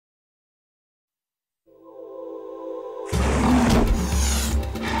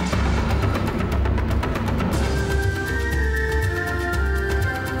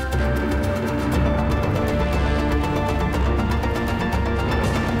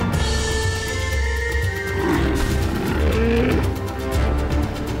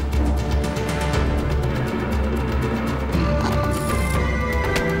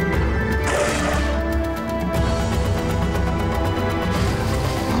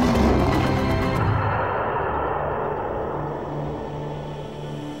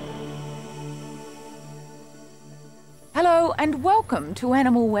and welcome to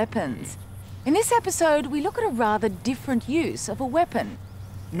Animal Weapons. In this episode, we look at a rather different use of a weapon,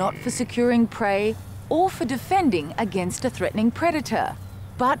 not for securing prey or for defending against a threatening predator,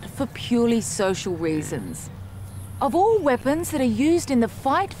 but for purely social reasons. Of all weapons that are used in the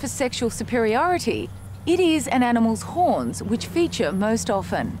fight for sexual superiority, it is an animal's horns which feature most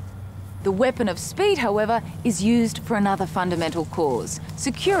often. The weapon of speed, however, is used for another fundamental cause,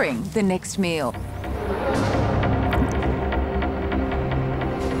 securing the next meal.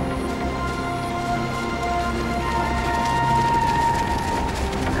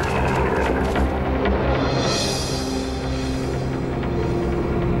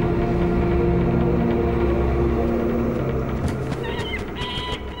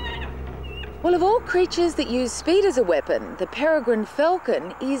 Well, of all creatures that use speed as a weapon, the peregrine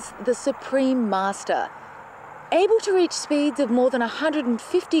falcon is the supreme master. Able to reach speeds of more than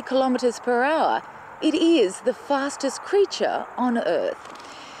 150 kilometers per hour, it is the fastest creature on Earth.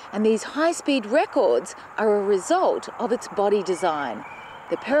 And these high-speed records are a result of its body design.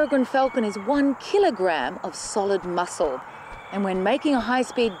 The peregrine falcon is 1 kilogram of solid muscle. And when making a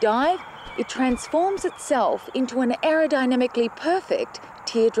high-speed dive, it transforms itself into an aerodynamically perfect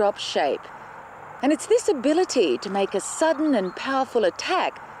teardrop shape. And it's this ability to make a sudden and powerful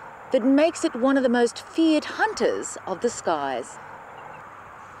attack that makes it one of the most feared hunters of the skies.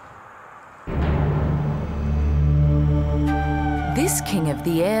 This king of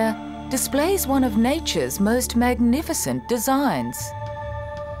the air displays one of nature's most magnificent designs.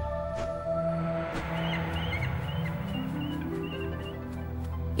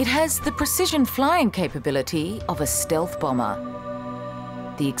 It has the precision flying capability of a stealth bomber,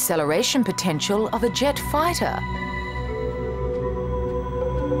 the acceleration potential of a jet fighter,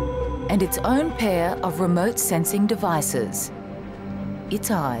 and its own pair of remote sensing devices,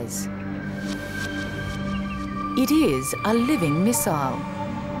 its eyes. It is a living missile.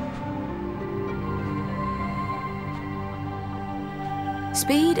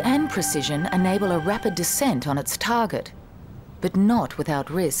 Speed and precision enable a rapid descent on its target, but not without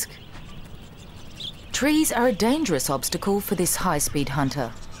risk. Trees are a dangerous obstacle for this high-speed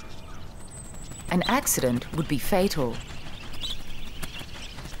hunter. An accident would be fatal.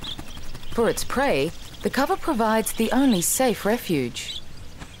 For its prey, the cover provides the only safe refuge.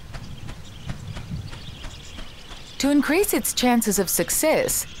 To increase its chances of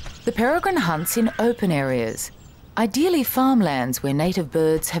success, the peregrine hunts in open areas, ideally farmlands where native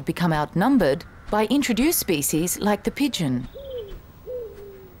birds have become outnumbered by introduced species like the pigeon.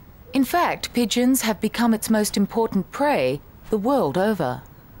 In fact, pigeons have become its most important prey the world over.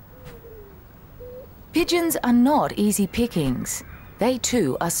 Pigeons are not easy pickings. They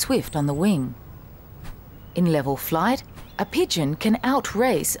too are swift on the wing. In level flight, a pigeon can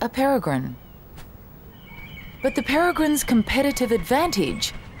outrace a peregrine. But the peregrine's competitive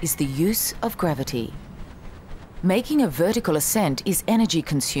advantage is the use of gravity. Making a vertical ascent is energy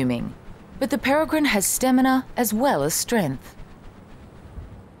consuming, but the peregrine has stamina as well as strength.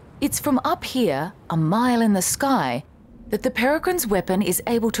 It's from up here, a mile in the sky, that the peregrine's weapon is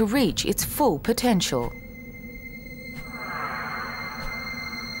able to reach its full potential.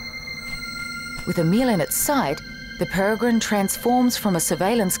 With a meal in its sight, the peregrine transforms from a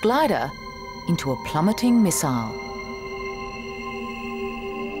surveillance glider into a plummeting missile.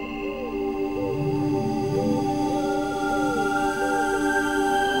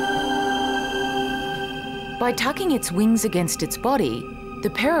 By tucking its wings against its body, the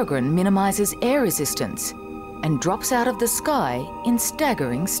peregrine minimises air resistance and drops out of the sky in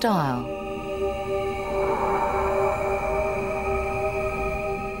staggering style.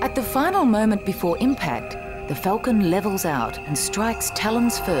 At the final moment before impact, the falcon levels out and strikes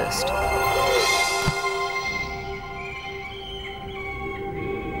talons first.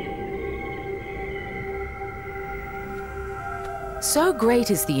 So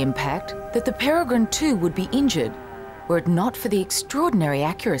great is the impact that the peregrine too would be injured were it not for the extraordinary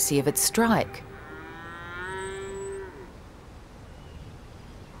accuracy of its strike.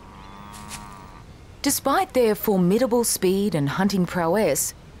 Despite their formidable speed and hunting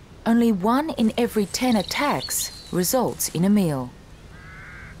prowess, only 1 in every 10 attacks results in a meal.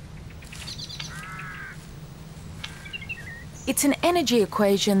 It's an energy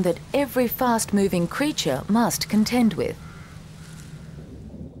equation that every fast-moving creature must contend with,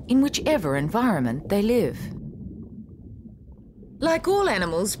 in whichever environment they live. Like all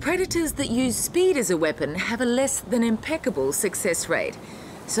animals, predators that use speed as a weapon have a less than impeccable success rate.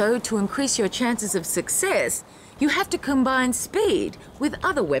 So to increase your chances of success, you have to combine speed with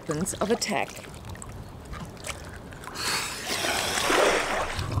other weapons of attack.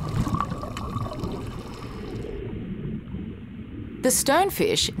 The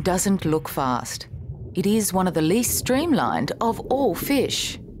stonefish doesn't look fast. It is one of the least streamlined of all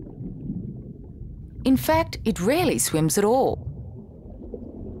fish. In fact, it rarely swims at all.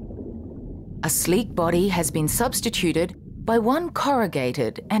 A sleek body has been substituted by one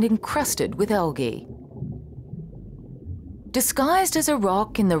corrugated and encrusted with algae. Disguised as a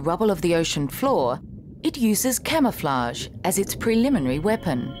rock in the rubble of the ocean floor, it uses camouflage as its preliminary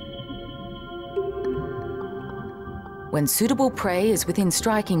weapon. When suitable prey is within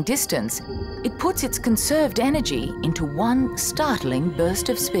striking distance, it puts its conserved energy into one startling burst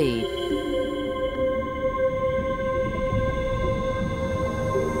of speed.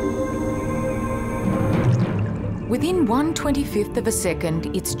 Within 1/25th of a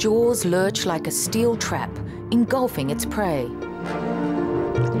second, its jaws lurch like a steel trap, engulfing its prey.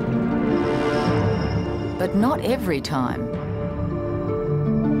 But not every time.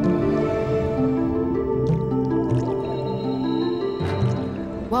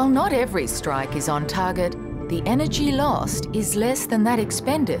 While not every strike is on target, the energy lost is less than that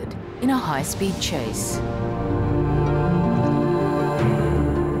expended in a high-speed chase.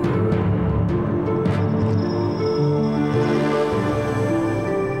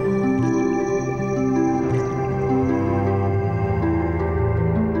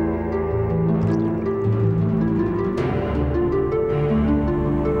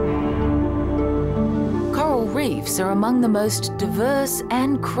 Reefs are among the most diverse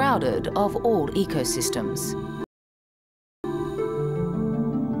and crowded of all ecosystems.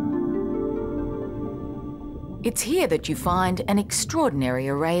 It's here that you find an extraordinary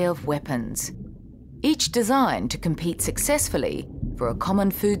array of weapons, each designed to compete successfully for a common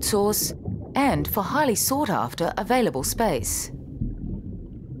food source and for highly sought-after available space.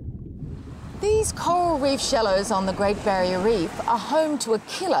 These coral reef shallows on the Great Barrier Reef are home to a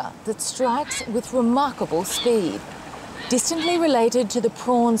killer that strikes with remarkable speed. Distantly related to the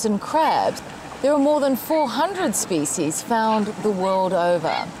prawns and crabs, there are more than 400 species found the world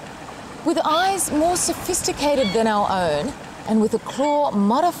over. With eyes more sophisticated than our own, and with a claw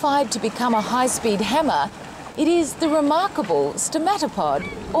modified to become a high-speed hammer, it is the remarkable stomatopod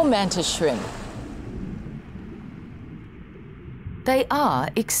or mantis shrimp. They are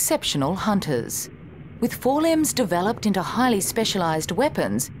exceptional hunters, with forelimbs developed into highly specialised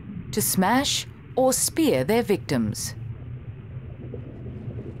weapons to smash or spear their victims.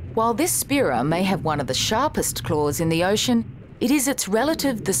 While this spearer may have one of the sharpest claws in the ocean, it is its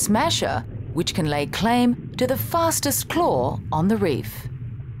relative, the smasher, which can lay claim to the fastest claw on the reef.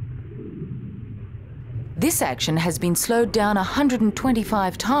 This action has been slowed down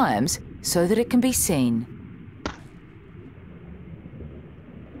 125 times so that it can be seen.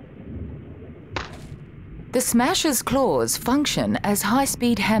 The smasher's claws function as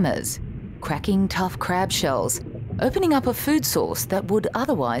high-speed hammers, cracking tough crab shells, opening up a food source that would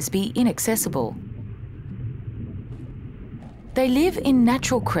otherwise be inaccessible. They live in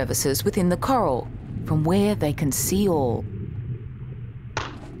natural crevices within the coral, from where they can see all.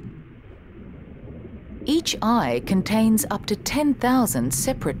 Each eye contains up to 10,000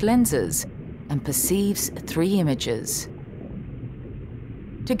 separate lenses and perceives 3 images.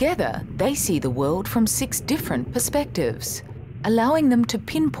 Together, they see the world from 6 different perspectives, allowing them to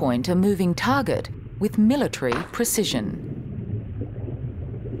pinpoint a moving target with military precision.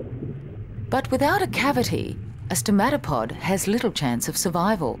 But without a cavity, a stomatopod has little chance of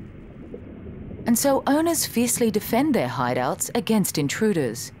survival. And so owners fiercely defend their hideouts against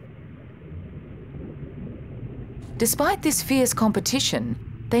intruders. Despite this fierce competition,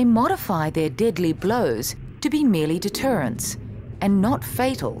 they modify their deadly blows to be merely deterrents and not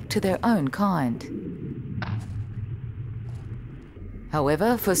fatal to their own kind.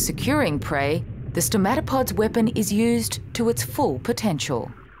 However, for securing prey, the stomatopod's weapon is used to its full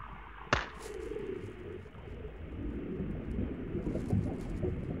potential.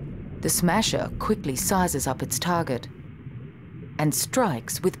 The smasher quickly sizes up its target and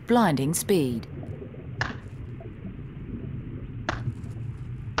strikes with blinding speed.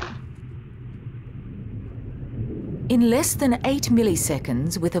 In less than 8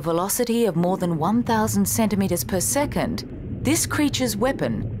 milliseconds, with a velocity of more than 1,000 centimeters per second, this creature's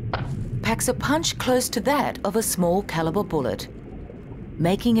weapon packs a punch close to that of a small caliber bullet,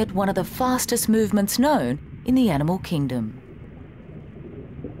 making it one of the fastest movements known in the animal kingdom.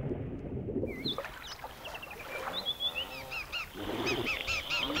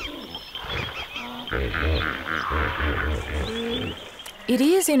 It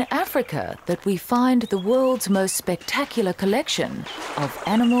is in Africa that we find the world's most spectacular collection of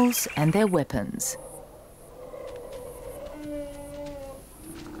animals and their weapons.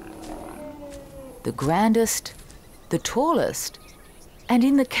 The grandest, the tallest, And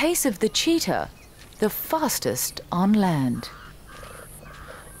in the case of the cheetah, the fastest on land.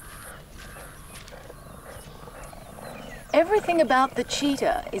 Everything about the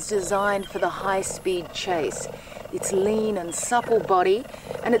cheetah is designed for the high-speed chase. Its lean and supple body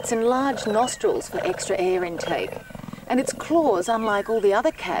and its enlarged nostrils for extra air intake. And its claws, unlike all the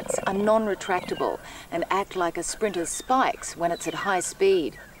other cats, are non-retractable and act like a sprinter's spikes when it's at high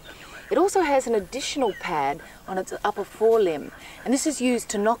speed. It also has an additional pad on its upper forelimb, and this is used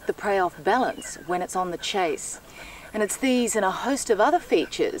to knock the prey off balance when it's on the chase. And it's these and a host of other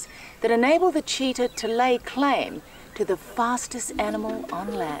features that enable the cheetah to lay claim to the fastest animal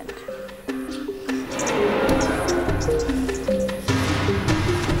on land.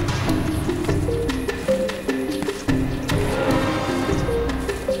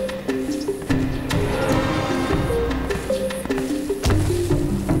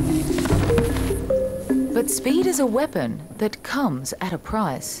 But speed is a weapon that comes at a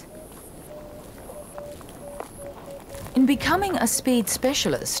price. In becoming a speed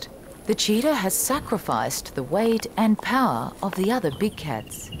specialist, the cheetah has sacrificed the weight and power of the other big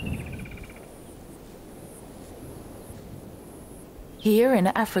cats. Here in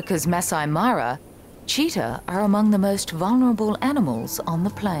Africa's Masai Mara, cheetah are among the most vulnerable animals on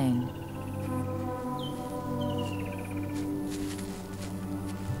the plain.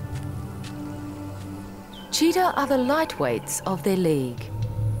 Cheetah are the lightweights of their league.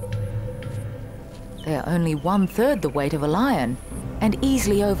 They are only 1/3 the weight of a lion and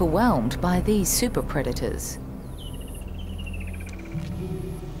easily overwhelmed by these super predators.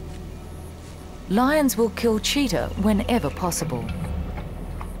 Lions will kill cheetah whenever possible.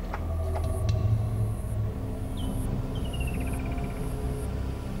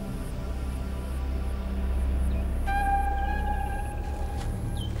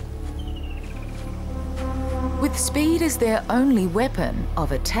 With speed as their only weapon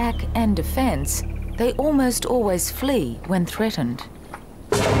of attack and defense, they almost always flee when threatened.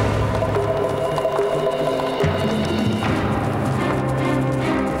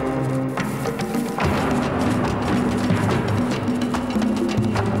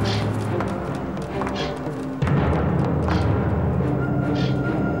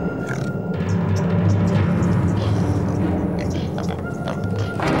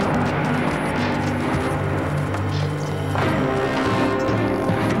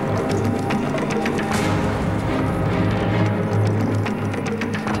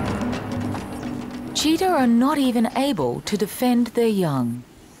 Cheetah are not even able to defend their young.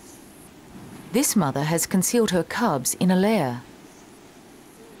 This mother has concealed her cubs in a lair.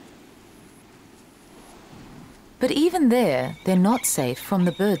 But even there, they're not safe from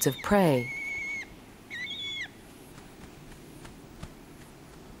the birds of prey.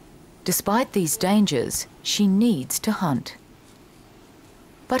 Despite these dangers, she needs to hunt.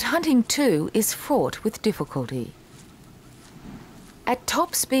 But hunting too is fraught with difficulty. At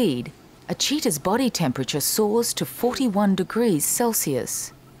top speed, a cheetah's body temperature soars to 41 degrees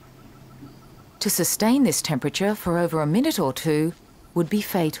Celsius. To sustain this temperature for over a minute or two would be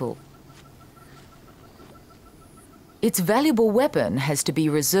fatal. Its valuable weapon has to be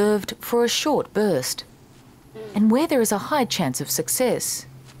reserved for a short burst, and where there is a high chance of success.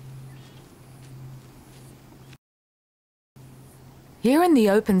 Here in the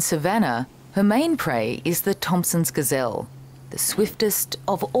open savanna, her main prey is the Thompson's gazelle, the swiftest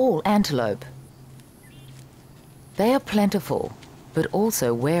of all antelope. They are plentiful, but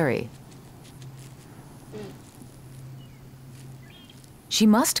also wary. She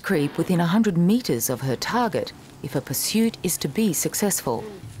must creep within 100 meters of her target if a pursuit is to be successful.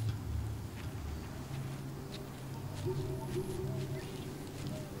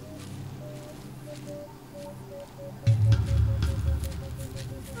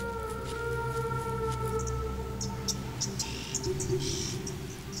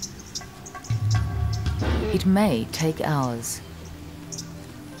 It may take hours.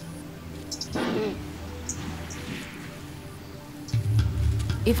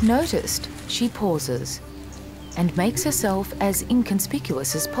 If noticed, she pauses and makes herself as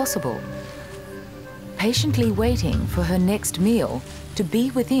inconspicuous as possible, patiently waiting for her next meal to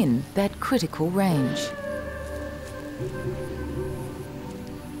be within that critical range.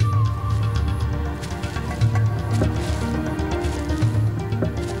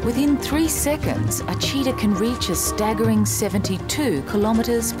 Within 3 seconds, a cheetah can reach a staggering 72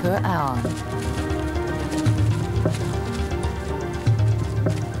 kilometers per hour.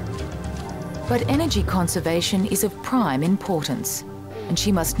 But energy conservation is of prime importance, and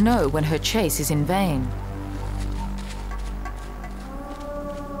she must know when her chase is in vain.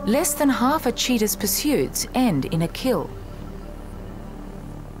 Less than half a cheetah's pursuits end in a kill.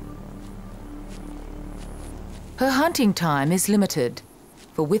 Her hunting time is limited,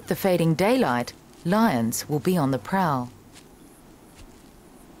 for with the fading daylight, lions will be on the prowl.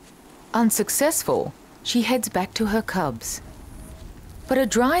 Unsuccessful, she heads back to her cubs. But a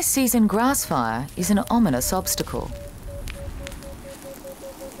dry season grass fire is an ominous obstacle.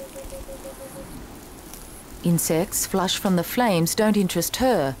 Insects flush from the flames don't interest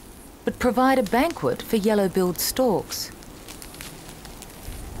her, but provide a banquet for yellow-billed storks.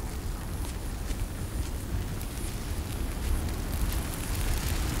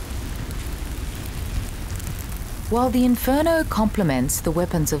 While the inferno complements the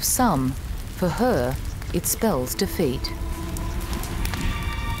weapons of some, for her, it spells defeat.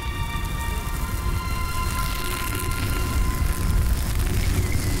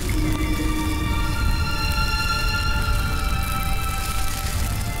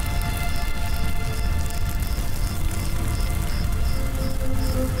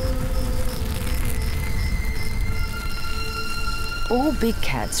 All big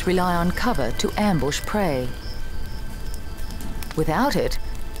cats rely on cover to ambush prey. Without it,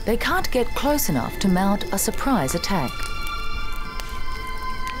 they can't get close enough to mount a surprise attack.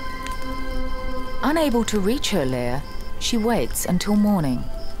 Unable to reach her lair, she waits until morning.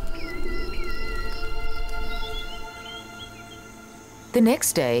 The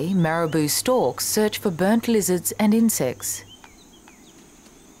next day, marabou storks search for burnt lizards and insects.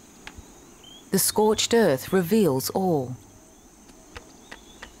 The scorched earth reveals all.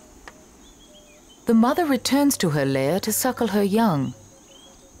 The mother returns to her lair to suckle her young,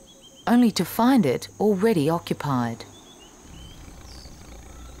 only to find it already occupied.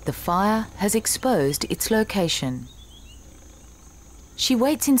 The fire has exposed its location. She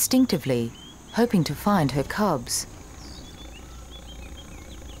waits instinctively, hoping to find her cubs.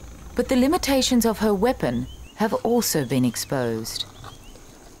 But the limitations of her weapon have also been exposed.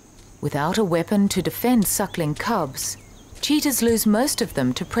 Without a weapon to defend suckling cubs, cheetahs lose most of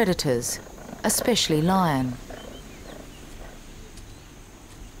them to predators, especially lion.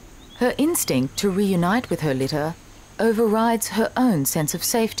 Her instinct to reunite with her litter overrides her own sense of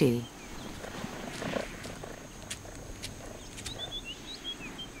safety.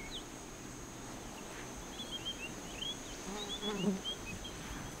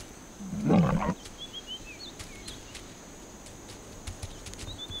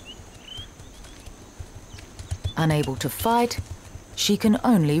 Unable to fight, she can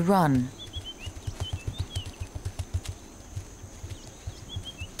only run.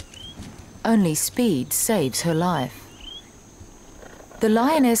 Only speed saves her life. The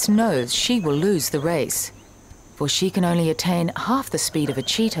lioness knows she will lose the race, for she can only attain half the speed of a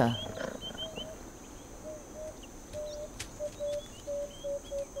cheetah.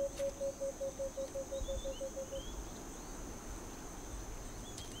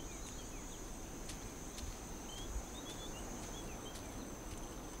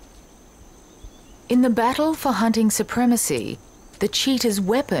 In the battle for hunting supremacy, the cheetah's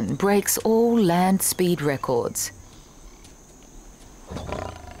weapon breaks all land speed records.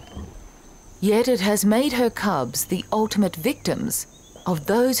 Yet it has made her cubs the ultimate victims of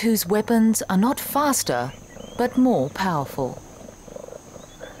those whose weapons are not faster, but more powerful.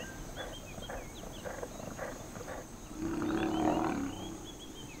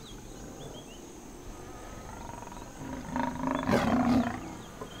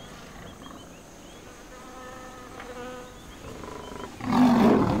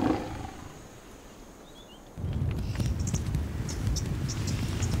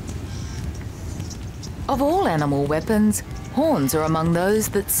 Of all animal weapons, horns are among those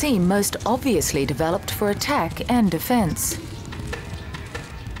that seem most obviously developed for attack and defense.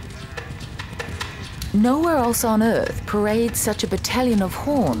 Nowhere else on Earth parades such a battalion of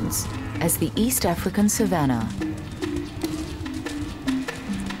horns as the East African savanna.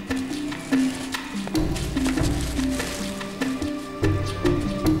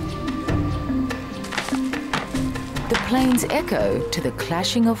 The plains echo to the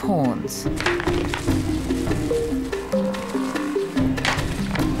clashing of horns.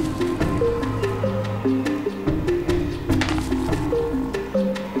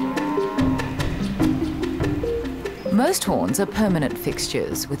 Most horns are permanent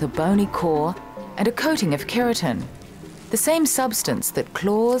fixtures with a bony core and a coating of keratin, the same substance that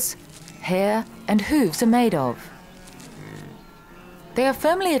claws, hair and hooves are made of. They are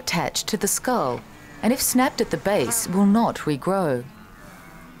firmly attached to the skull and if snapped at the base will not regrow.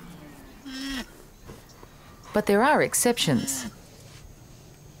 But there are exceptions.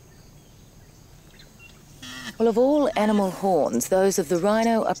 Well, of all animal horns, those of the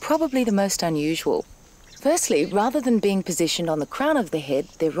rhino are probably the most unusual. Firstly, rather than being positioned on the crown of the head,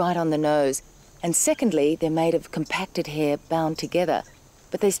 they're right on the nose, And secondly, they're made of compacted hair bound together,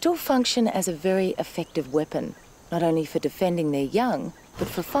 but they still function as a very effective weapon, not only for defending their young, but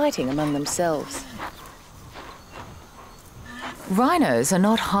for fighting among themselves. Rhinos are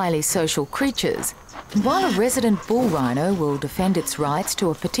not highly social creatures, and while a resident bull rhino will defend its rights to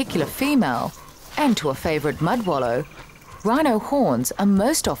a particular female and to a favourite mud wallow, rhino horns are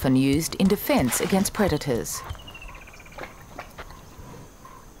most often used in defence against predators.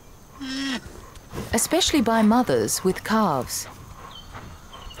 Especially by mothers with calves.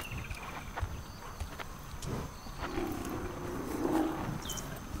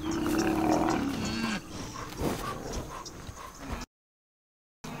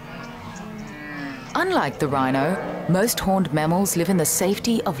 Unlike the rhino, most horned mammals live in the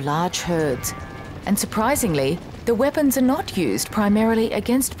safety of large herds, and surprisingly, the weapons are not used primarily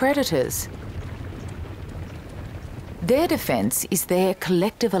against predators. Their defence is their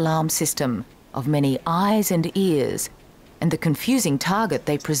collective alarm system of many eyes and ears, and the confusing target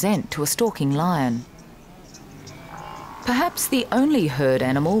they present to a stalking lion. Perhaps the only herd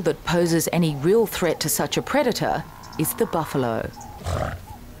animal that poses any real threat to such a predator is the buffalo.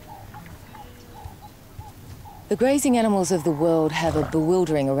 The grazing animals of the world have a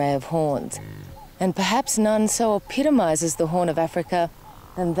bewildering array of horns, and perhaps none so epitomises the Horn of Africa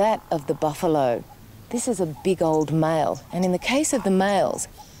than that of the buffalo. This is a big old male, and in the case of the males,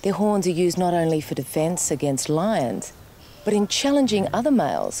 their horns are used not only for defence against lions, but in challenging other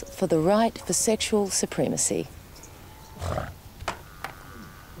males for the right for sexual supremacy.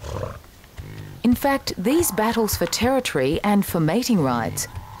 In fact, these battles for territory and for mating rights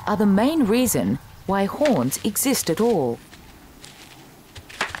are the main reason why horns exist at all.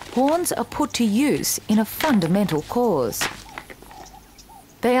 Horns are put to use in a fundamental cause.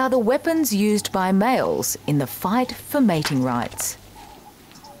 They are the weapons used by males in the fight for mating rights.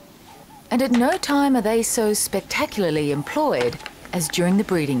 And at no time are they so spectacularly employed as during the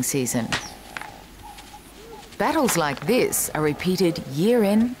breeding season. Battles like this are repeated year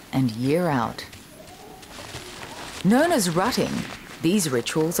in and year out. Known as rutting, these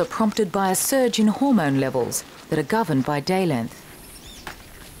rituals are prompted by a surge in hormone levels that are governed by day length.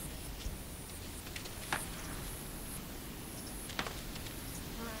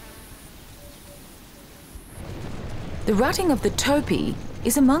 The rutting of the topee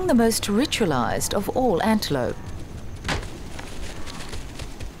is among the most ritualized of all antelope.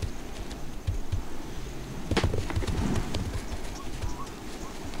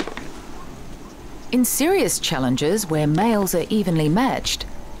 In serious challenges where males are evenly matched,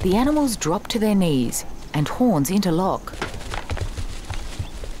 the animals drop to their knees and horns interlock.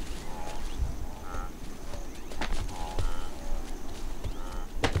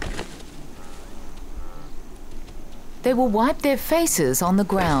 They will wipe their faces on the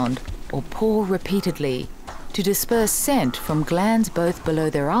ground or paw repeatedly to disperse scent from glands both below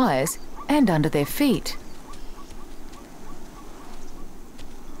their eyes and under their feet.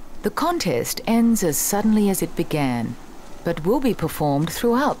 The contest ends as suddenly as it began, but will be performed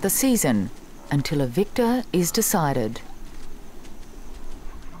throughout the season until a victor is decided.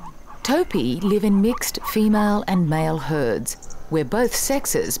 Topee live in mixed female and male herds, where both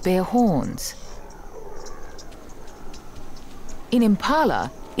sexes bear horns. In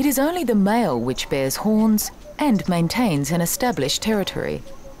impala, it is only the male which bears horns and maintains an established territory.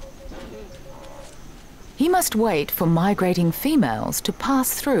 He must wait for migrating females to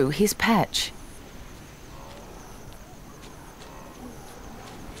pass through his patch.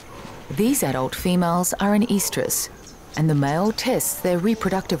 These adult females are in estrus, and the male tests their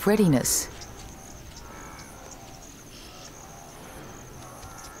reproductive readiness.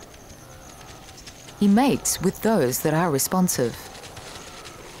 He mates with those that are responsive.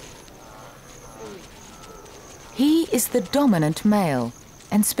 He is the dominant male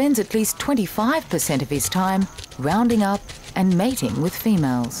and spends at least 25% of his time rounding up and mating with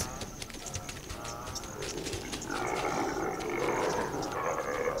females.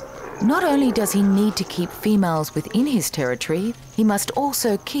 Not only does he need to keep females within his territory, he must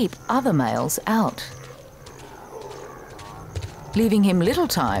also keep other males out, leaving him little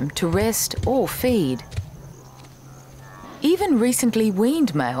time to rest or feed. Even recently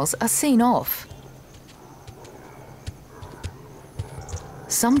weaned males are seen off,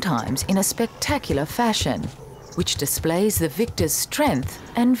 sometimes in a spectacular fashion, which displays the victor's strength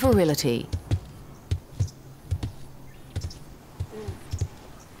and virility.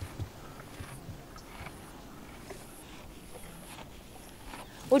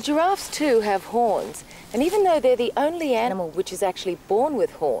 Well, giraffes too have horns, and even though they're the only animal which is actually born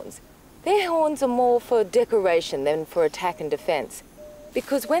with horns, their horns are more for decoration than for attack and defence.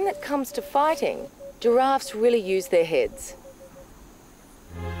 Because when it comes to fighting, giraffes really use their heads.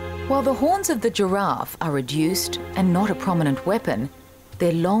 While the horns of the giraffe are reduced and not a prominent weapon,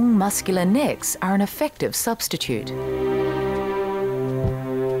 their long muscular necks are an effective substitute.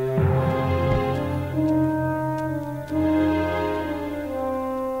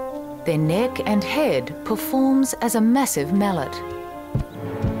 Their neck and head performs as a massive mallet,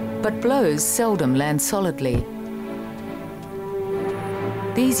 but blows seldom land solidly.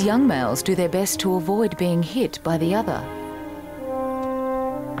 These young males do their best to avoid being hit by the other.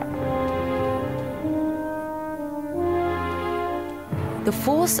 The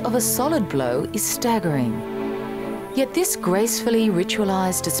force of a solid blow is staggering. Yet this gracefully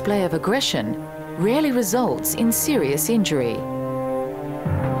ritualized display of aggression rarely results in serious injury.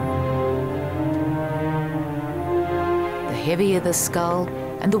 The heavier the skull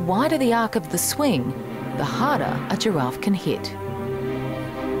and the wider the arc of the swing, the harder a giraffe can hit.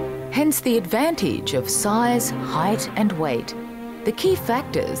 Hence the advantage of size, height and weight, the key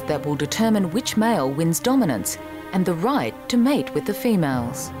factors that will determine which male wins dominance and the right to mate with the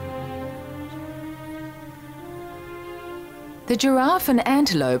females. The giraffe and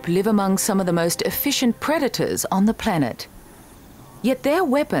antelope live among some of the most efficient predators on the planet. Yet their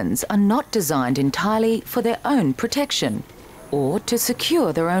weapons are not designed entirely for their own protection or to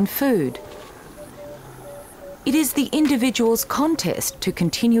secure their own food. It is the individual's contest to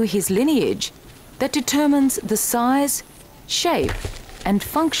continue his lineage that determines the size, shape and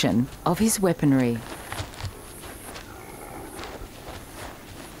function of his weaponry.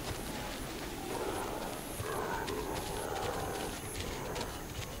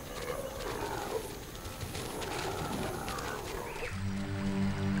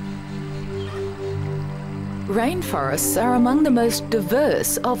 Rainforests are among the most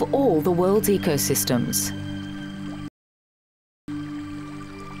diverse of all the world's ecosystems.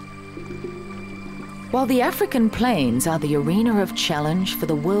 While the African plains are the arena of challenge for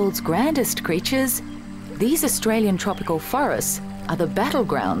the world's grandest creatures, these Australian tropical forests are the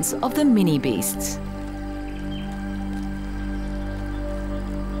battlegrounds of the mini-beasts.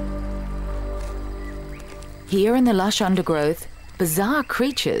 Here in the lush undergrowth, bizarre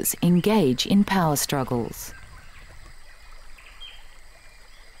creatures engage in power struggles.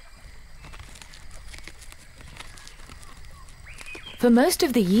 For most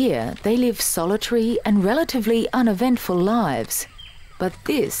of the year, they live solitary and relatively uneventful lives. But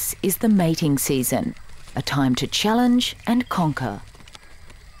this is the mating season, a time to challenge and conquer.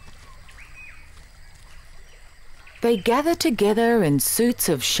 They gather together in suits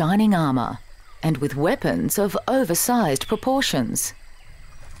of shining armour and with weapons of oversized proportions.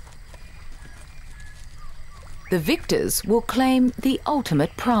 The victors will claim the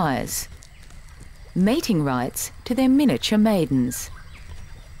ultimate prize: mating rights to their miniature maidens.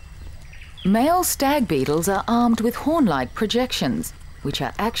 Male stag beetles are armed with horn-like projections, which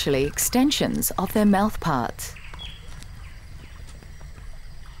are actually extensions of their mouth parts.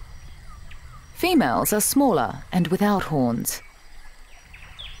 Females are smaller and without horns.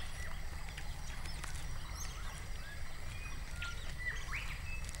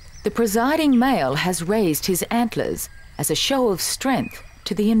 The presiding male has raised his antlers as a show of strength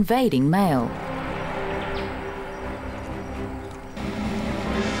to the invading male.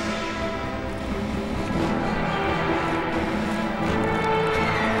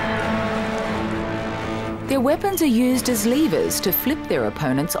 Their weapons are used as levers to flip their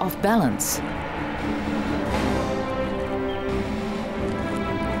opponents off balance.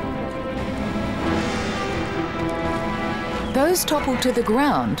 Those toppled to the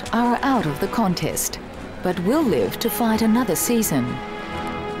ground are out of the contest, but will live to fight another season.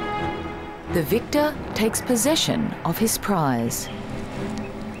 The victor takes possession of his prize.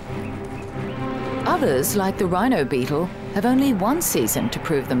 Others, like the rhino beetle, have only one season to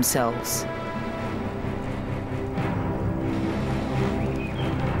prove themselves.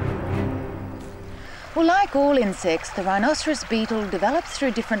 Well, like all insects, the rhinoceros beetle develops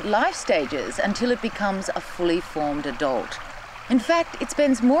through different life stages until it becomes a fully formed adult. In fact, it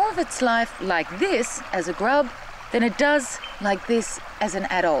spends more of its life like this as a grub than it does like this as an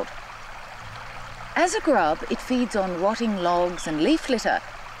adult. As a grub, it feeds on rotting logs and leaf litter,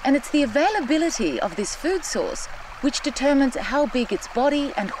 and it's the availability of this food source which determines how big its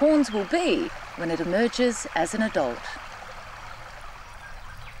body and horns will be when it emerges as an adult.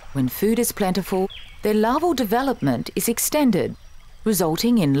 When food is plentiful, their larval development is extended,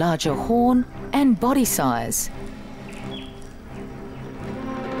 resulting in larger horn and body size.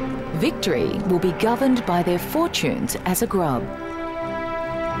 Victory will be governed by their fortunes as a grub.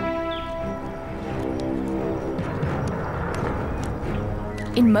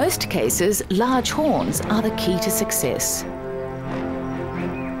 In most cases, large horns are the key to success.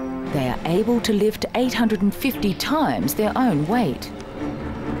 They are able to lift 850 times their own weight.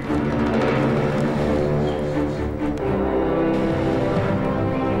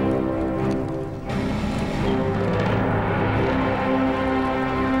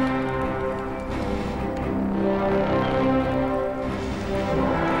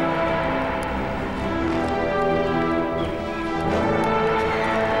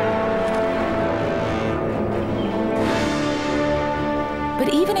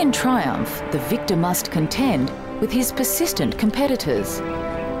 But even in triumph, the victor must contend with his persistent competitors.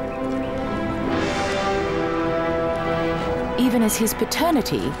 Even as his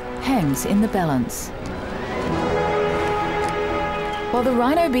paternity hangs in the balance. While the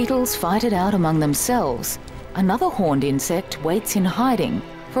rhino beetles fight it out among themselves, another horned insect waits in hiding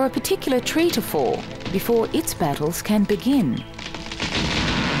for a particular tree to fall before its battles can begin.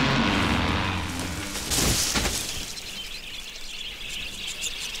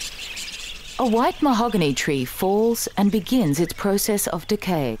 A white mahogany tree falls and begins its process of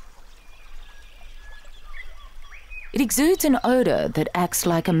decay. It exudes an odour that acts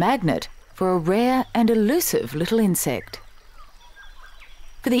like a magnet for a rare and elusive little insect.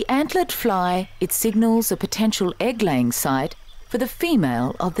 For the antlered fly, it signals a potential egg-laying site for the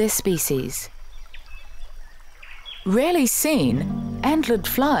female of their species. Rarely seen, antlered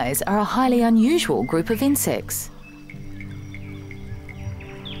flies are a highly unusual group of insects.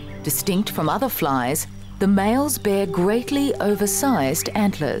 Distinct from other flies, the males bear greatly oversized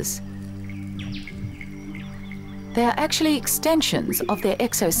antlers. They are actually extensions of their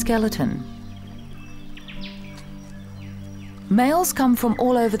exoskeleton. Males come from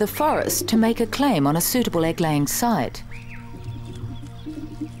all over the forest to make a claim on a suitable egg-laying site.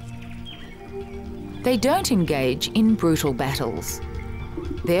 They don't engage in brutal battles.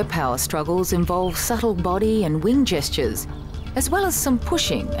 Their power struggles involve subtle body and wing gestures, as well as some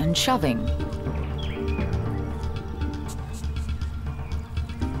pushing and shoving.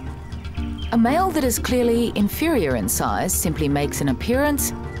 A male that is clearly inferior in size simply makes an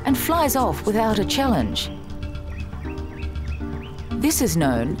appearance and flies off without a challenge. This is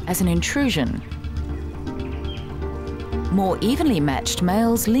known as an intrusion. More evenly matched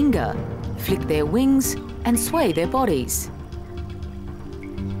males linger, flick their wings, and sway their bodies.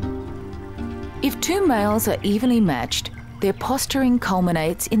 If two males are evenly matched, their posturing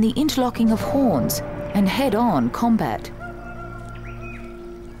culminates in the interlocking of horns and head-on combat.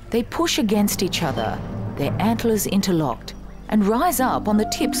 They push against each other, their antlers interlocked, and rise up on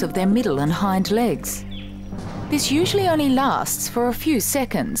the tips of their middle and hind legs. This usually only lasts for a few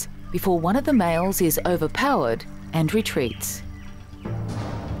seconds before one of the males is overpowered and retreats.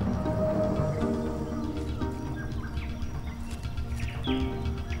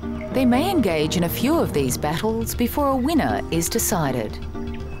 They may engage in a few of these battles before a winner is decided.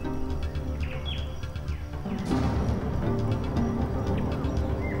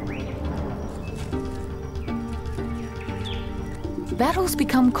 Battles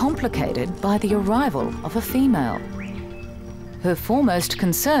become complicated by the arrival of a female. Her foremost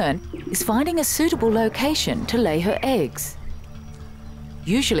concern is finding a suitable location to lay her eggs.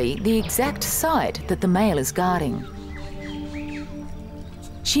 Usually the exact site that the male is guarding.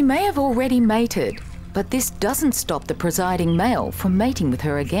 She may have already mated, but this doesn't stop the presiding male from mating with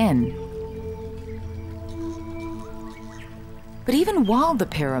her again. But even while the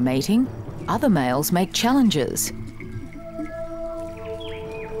pair are mating, other males make challenges.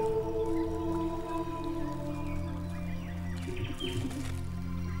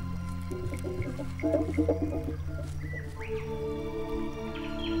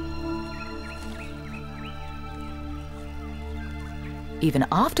 Even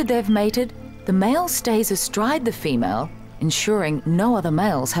after they've mated, the male stays astride the female, ensuring no other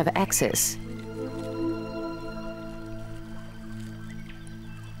males have access.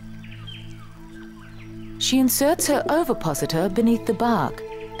 She inserts her ovipositor beneath the bark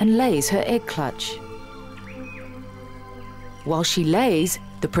and lays her egg clutch. While she lays,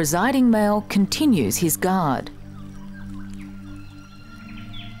 the presiding male continues his guard.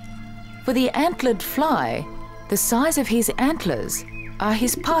 For the antlered fly, the size of his antlers are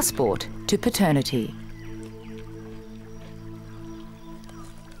his passport to paternity.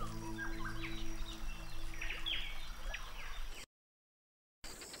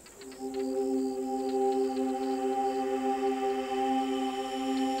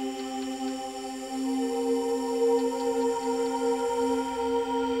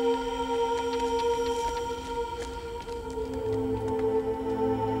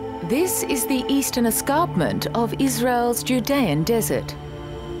 This is the eastern escarpment of Israel's Judean desert,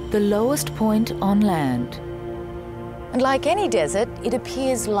 the lowest point on land. And like any desert, it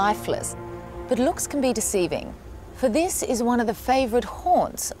appears lifeless, but looks can be deceiving. For this is one of the favourite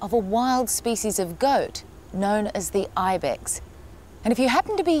haunts of a wild species of goat known as the ibex. And if you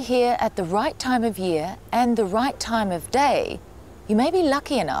happen to be here at the right time of year and the right time of day, you may be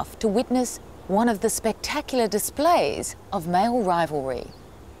lucky enough to witness one of the spectacular displays of male rivalry.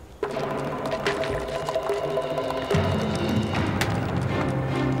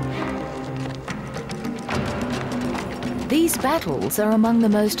 These battles are among the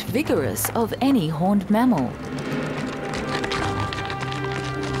most vigorous of any horned mammal.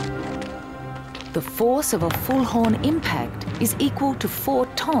 The force of a full horn impact is equal to 4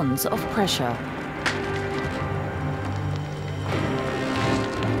 tons of pressure.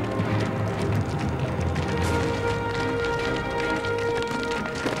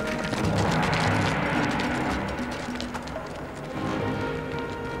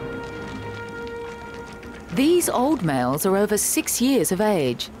 These old males are over 6 years of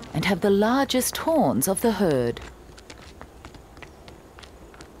age and have the largest horns of the herd.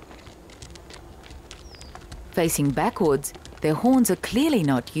 Facing backwards, their horns are clearly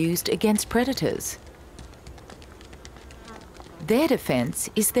not used against predators. Their defense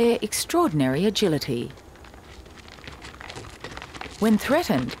is their extraordinary agility. When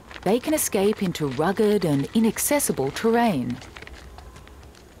threatened, they can escape into rugged and inaccessible terrain.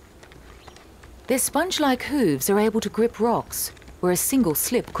 Their sponge-like hooves are able to grip rocks, where a single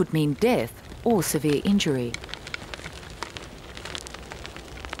slip could mean death or severe injury.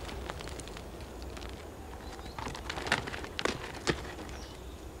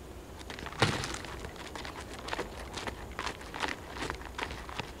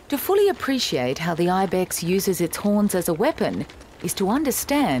 To fully appreciate how the ibex uses its horns as a weapon is to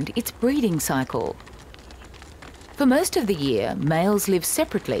understand its breeding cycle. For most of the year, males live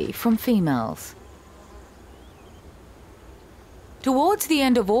separately from females. Towards the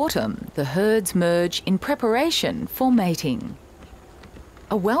end of autumn, the herds merge in preparation for mating.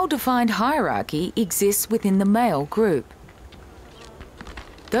 A well-defined hierarchy exists within the male group.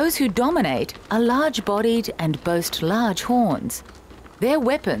 Those who dominate are large-bodied and boast large horns. They're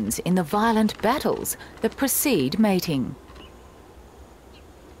weapons in the violent battles that precede mating.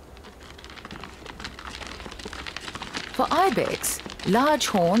 For ibex, large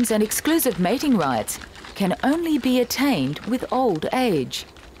horns and exclusive mating rights can only be attained with old age.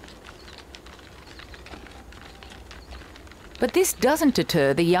 But this doesn't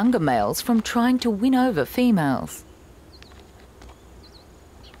deter the younger males from trying to win over females.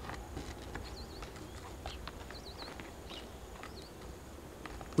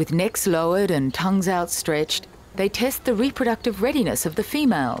 With necks lowered and tongues outstretched, they test the reproductive readiness of the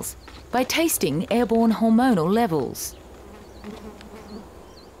females by tasting airborne hormonal levels.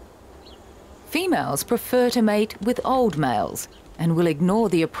 Females prefer to mate with old males and will ignore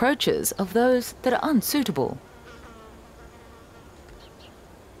the approaches of those that are unsuitable.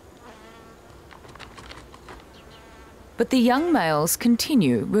 But the young males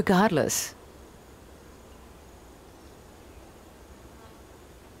continue regardless.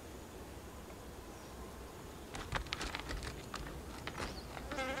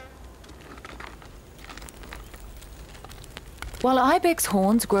 While ibex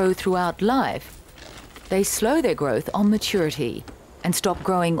horns grow throughout life, they slow their growth on maturity and stop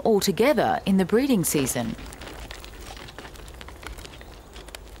growing altogether in the breeding season.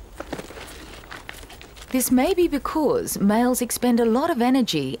 This may be because males expend a lot of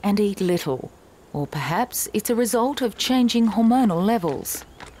energy and eat little, or perhaps it's a result of changing hormonal levels.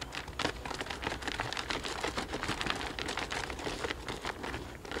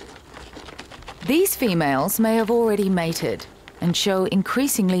 These females may have already mated and show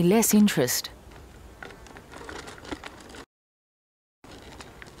increasingly less interest.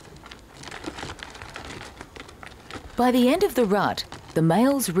 By the end of the rut, the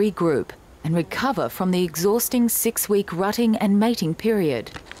males regroup and recover from the exhausting 6-week rutting and mating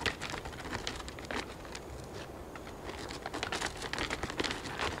period.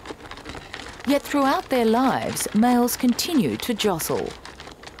 Yet throughout their lives, males continue to jostle.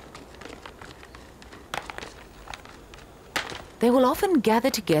 They will often gather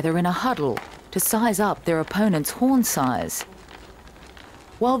together in a huddle to size up their opponent's horn size.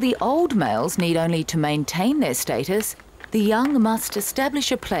 While the old males need only to maintain their status, the young must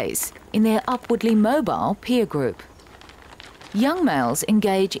establish a place in their upwardly mobile peer group. Young males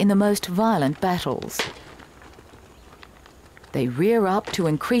engage in the most violent battles. They rear up to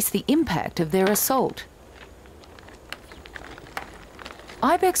increase the impact of their assault.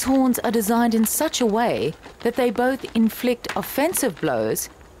 Ibex horns are designed in such a way that they both inflict offensive blows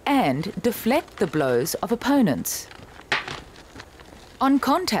and deflect the blows of opponents. On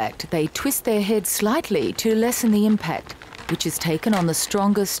contact, they twist their heads slightly to lessen the impact, which is taken on the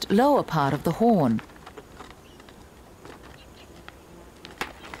strongest lower part of the horn.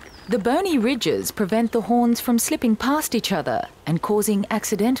 The bony ridges prevent the horns from slipping past each other and causing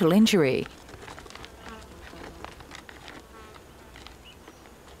accidental injury.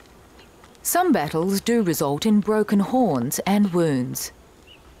 Some battles do result in broken horns and wounds,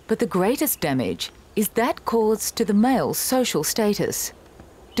 but the greatest damage is that caused to the male's social status,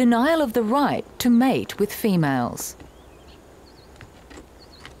 denial of the right to mate with females.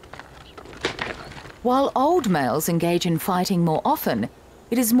 While old males engage in fighting more often,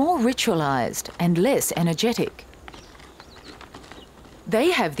 it is more ritualized and less energetic.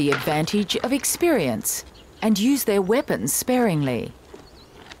 They have the advantage of experience and use their weapons sparingly.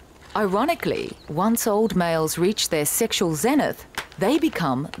 Ironically, once old males reach their sexual zenith, they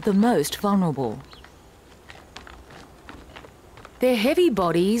become the most vulnerable. Their heavy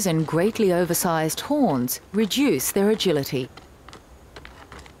bodies and greatly oversized horns reduce their agility.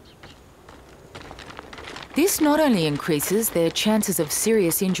 This not only increases their chances of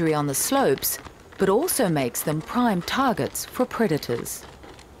serious injury on the slopes, but also makes them prime targets for predators.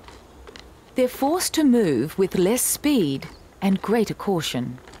 They're forced to move with less speed and greater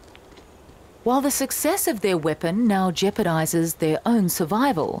caution. While the success of their weapon now jeopardizes their own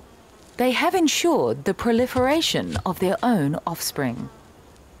survival, they have ensured the proliferation of their own offspring.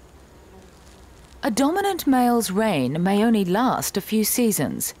 A dominant male's reign may only last a few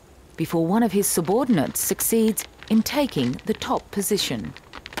seasons before one of his subordinates succeeds in taking the top position.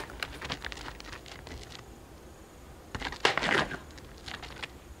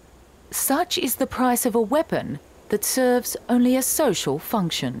 Such is the price of a weapon that serves only a social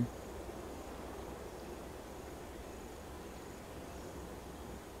function.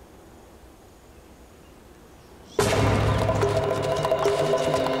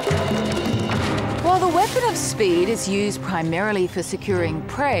 While the weapon of speed is used primarily for securing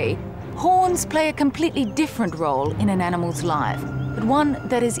prey, horns play a completely different role in an animal's life, but one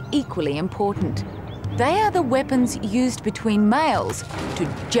that is equally important. They are the weapons used between males to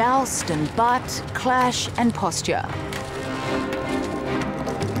joust and butt, clash and posture.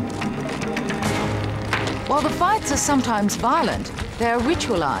 While the fights are sometimes violent, they are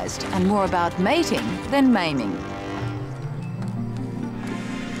ritualized and more about mating than maiming.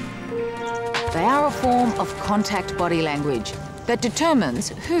 They are a form of contact body language that determines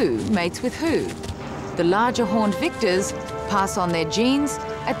who mates with who. The larger horned victors pass on their genes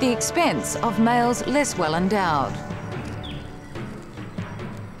at the expense of males less well endowed.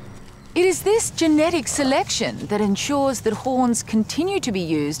 It is this genetic selection that ensures that horns continue to be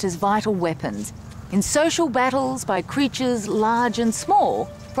used as vital weapons in social battles by creatures large and small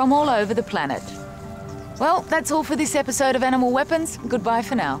from all over the planet. Well, that's all for this episode of Animal Weapons. Goodbye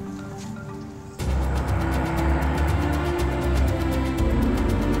for now.